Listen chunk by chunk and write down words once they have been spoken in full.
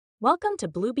Welcome to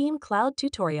Bluebeam Cloud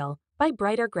tutorial by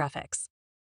Brighter Graphics.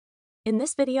 In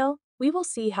this video, we will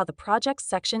see how the Projects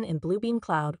section in Bluebeam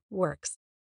Cloud works.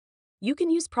 You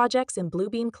can use projects in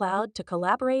Bluebeam Cloud to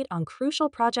collaborate on crucial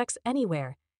projects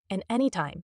anywhere and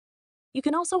anytime. You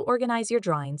can also organize your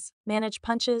drawings, manage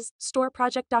punches, store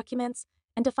project documents,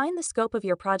 and define the scope of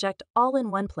your project all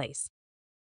in one place.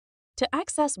 To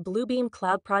access Bluebeam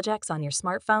Cloud projects on your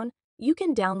smartphone, you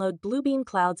can download Bluebeam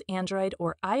Cloud's Android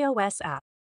or iOS app.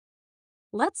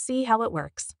 Let's see how it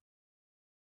works.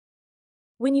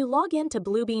 When you log in to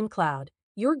Bluebeam Cloud,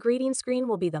 your greeting screen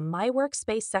will be the My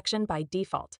Workspace section by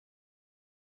default.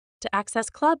 To access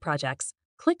Cloud projects,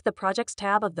 click the Projects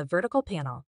tab of the vertical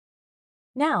panel.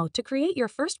 Now, to create your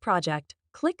first project,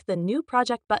 click the New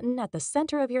Project button at the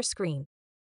center of your screen.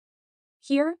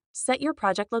 Here, set your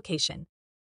project location.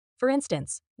 For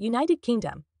instance, United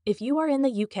Kingdom, if you are in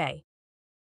the UK.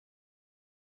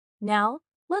 Now,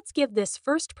 let's give this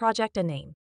first project a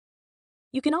name.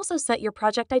 You can also set your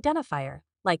project identifier,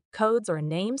 like codes or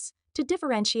names, to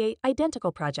differentiate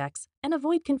identical projects and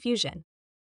avoid confusion.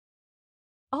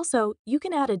 Also, you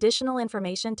can add additional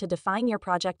information to define your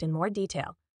project in more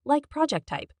detail, like project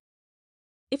type.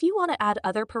 If you want to add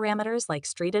other parameters like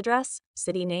street address,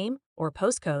 city name, or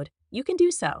postcode, you can do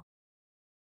so.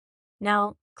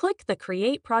 Now, click the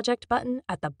Create Project button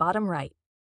at the bottom right.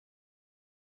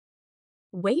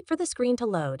 Wait for the screen to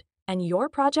load, and your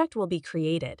project will be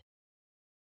created.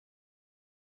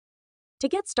 To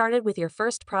get started with your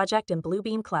first project in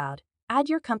Bluebeam Cloud, add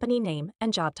your company name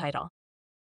and job title.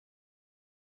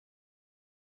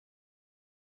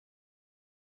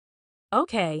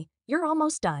 Okay, you're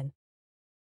almost done.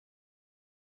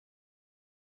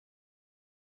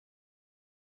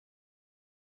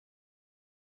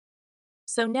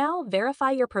 So now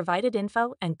verify your provided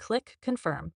info and click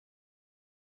Confirm.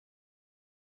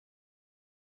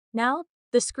 Now,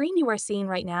 the screen you are seeing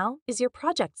right now is your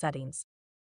project settings.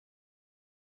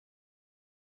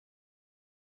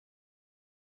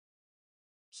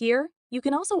 Here, you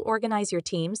can also organize your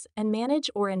teams and manage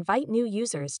or invite new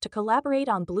users to collaborate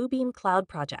on Bluebeam Cloud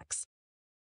projects.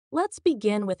 Let's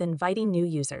begin with inviting new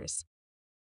users.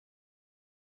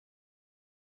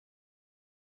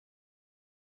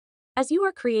 As you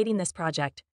are creating this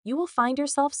project, you will find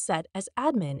yourself set as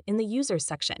admin in the Users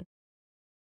section.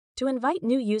 To invite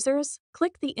new users,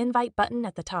 click the Invite button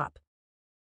at the top.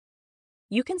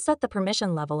 You can set the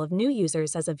permission level of new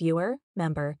users as a viewer,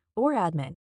 member, or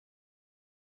admin.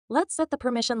 Let's set the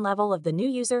permission level of the new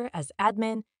user as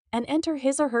admin and enter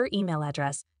his or her email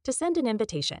address to send an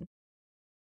invitation.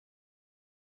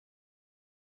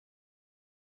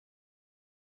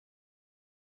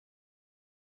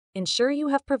 Ensure you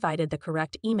have provided the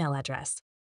correct email address.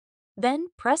 Then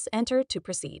press Enter to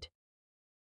proceed.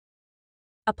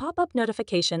 A pop-up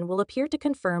notification will appear to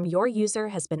confirm your user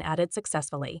has been added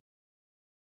successfully.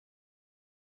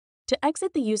 To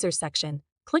exit the Users section,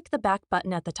 click the Back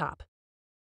button at the top.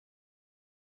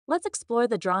 Let's explore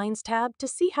the Drawings tab to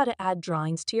see how to add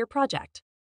drawings to your project.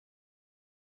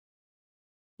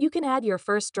 You can add your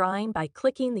first drawing by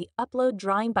clicking the Upload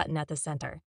Drawing button at the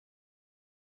center.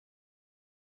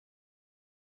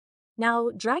 Now,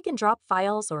 drag and drop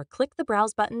files or click the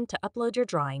Browse button to upload your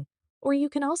drawing, or you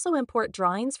can also import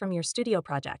drawings from your studio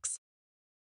projects.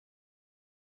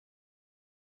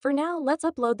 For now, let's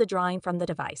upload the drawing from the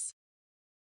device.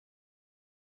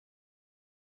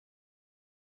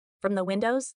 From the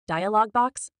Windows dialog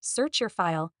box, search your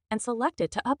file and select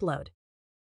it to upload.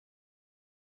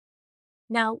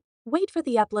 Now, wait for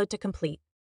the upload to complete.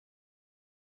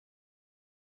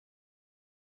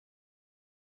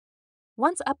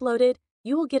 Once uploaded,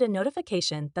 you will get a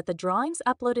notification that the drawing's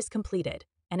upload is completed,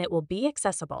 and it will be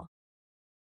accessible.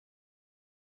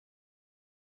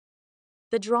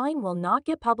 The drawing will not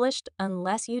get published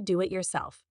unless you do it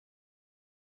yourself.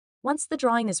 Once the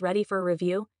drawing is ready for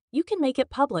review, you can make it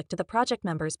public to the project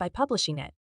members by publishing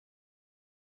it.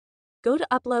 Go to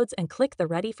Uploads and click the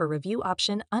Ready for Review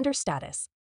option under Status.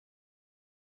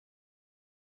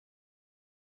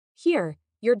 Here,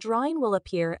 your drawing will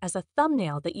appear as a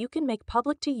thumbnail that you can make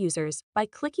public to users by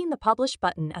clicking the Publish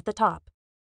button at the top.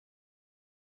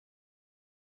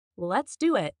 Let's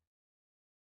do it.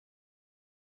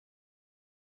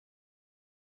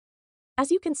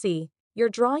 As you can see, your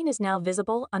drawing is now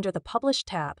visible under the Publish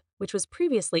tab, which was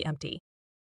previously empty.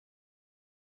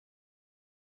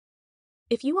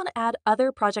 If you want to add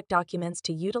other project documents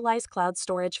to utilize cloud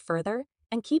storage further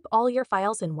and keep all your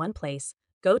files in one place,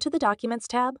 go to the Documents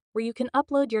tab where you can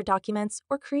upload your documents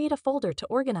or create a folder to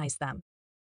organize them.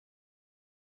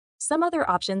 Some other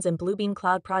options in Bluebeam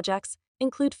Cloud projects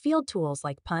include field tools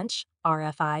like Punch,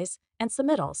 RFIs, and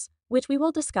submittals, which we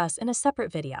will discuss in a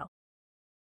separate video.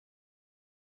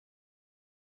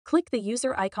 Click the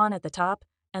user icon at the top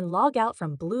and log out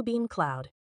from Bluebeam Cloud.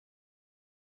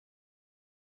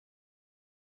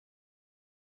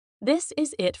 This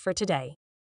is it for today.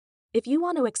 If you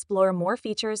want to explore more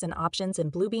features and options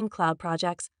in Bluebeam Cloud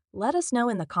projects, let us know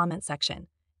in the comment section,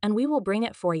 and we will bring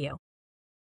it for you.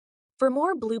 For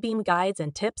more Bluebeam guides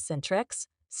and tips and tricks,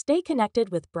 stay connected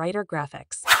with Brighter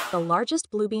Graphics, the largest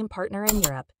Bluebeam partner in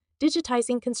Europe,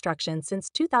 digitizing construction since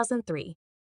 2003.